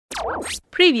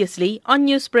Previously on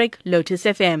Newsbreak, Lotus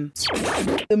FM.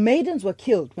 The maidens were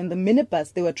killed when the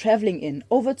minibus they were travelling in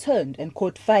overturned and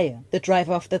caught fire. The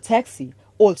driver of the taxi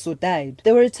also died.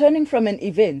 They were returning from an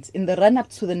event in the run-up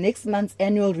to the next month's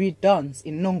annual Reed Dance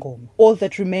in Nongoma. All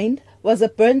that remained was a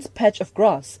burnt patch of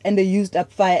grass and a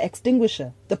used-up fire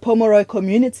extinguisher. The Pomeroy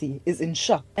community is in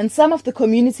shock, and some of the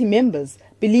community members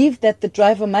believe that the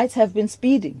driver might have been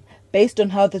speeding, based on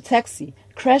how the taxi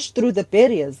crashed through the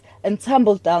barriers and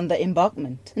tumbled down the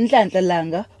embankment.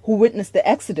 Nonhlakanipho, who witnessed the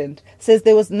accident, says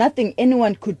there was nothing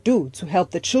anyone could do to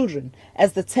help the children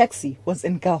as the taxi was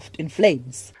engulfed in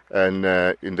flames. And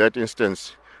in that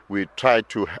instance, we tried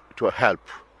to help,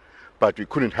 but we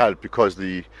couldn't help because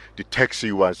the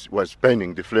taxi was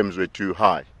burning. The flames were too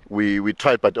high. We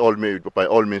tried by all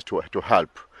means to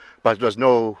help, but there's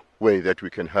no way that we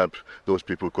can help those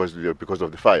people because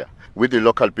of the fire. With the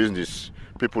local business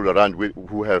people around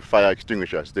who have fire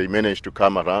extinguishers, they managed to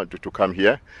come around to come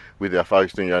here with their fire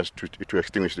extinguishers to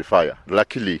extinguish the fire.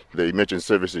 Luckily, the emergency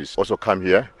services also come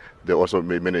here. They also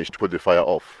managed to put the fire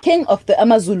off. King of the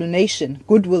AmaZulu nation,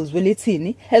 Goodwill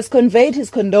Zwelithini, has conveyed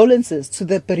his condolences to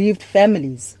the bereaved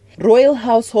families. Royal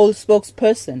Household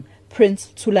spokesperson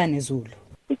Prince Thulani Zulu.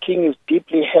 The king is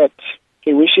deeply hurt.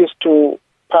 He wishes to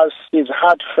pass his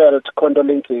heartfelt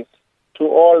condolences to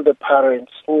all the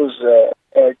parents whose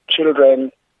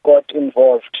children got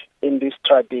involved in this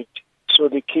tragedy. So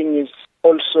the king is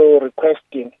also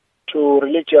requesting to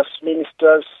religious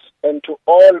ministers and to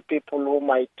all people who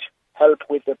might help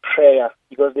with the prayer,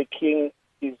 because the king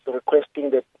is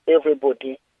requesting that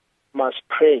everybody must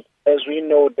pray. As we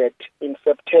know that in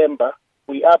September,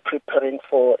 we are preparing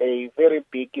for a very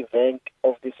big event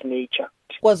of this nature.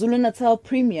 KwaZulu-Natal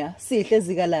Premier Sihle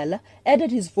Zikalala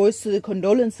added his voice to the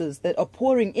condolences that are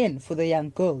pouring in for the young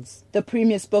girls. The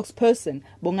Premier spokesperson,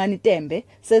 Bongani Tembe,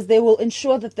 says they will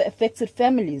ensure that the affected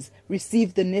families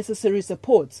receive the necessary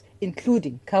supports,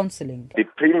 including counselling. The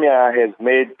Premier has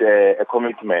made a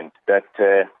commitment that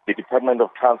the Department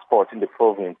of Transport in the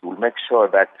province will make sure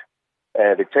that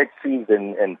the taxis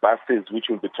and buses which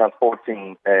will be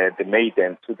transporting the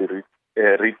maidens to the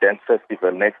Reed Dance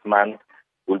Festival next month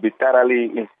will be thoroughly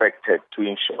inspected to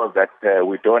ensure that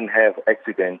we don't have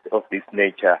accidents of this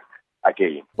nature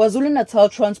again. KwaZulu-Natal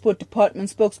Transport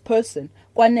Department spokesperson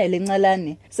Kwanele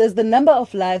Ngalane says the number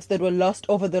of lives that were lost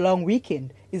over the long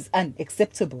weekend is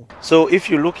unacceptable. So if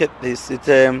you look at this,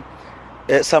 it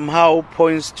somehow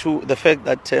points to the fact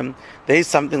that there is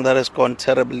something that has gone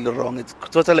terribly wrong. It's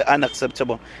totally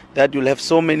unacceptable that you'll have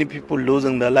so many people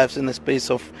losing their lives in the space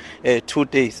of 2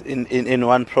 days in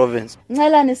one province.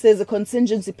 Ngalane says a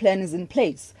contingency plan is in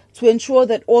place to ensure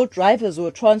that all drivers who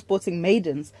are transporting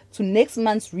maidens to next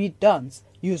month's Reed Dance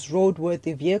use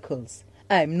roadworthy vehicles.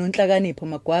 I'm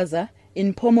Nonhlakanipho Magwaza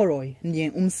in Pomeroy,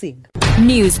 near Umsing.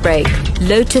 Newsbreak,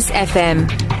 Lotus FM,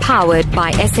 powered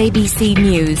by SABC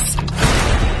News.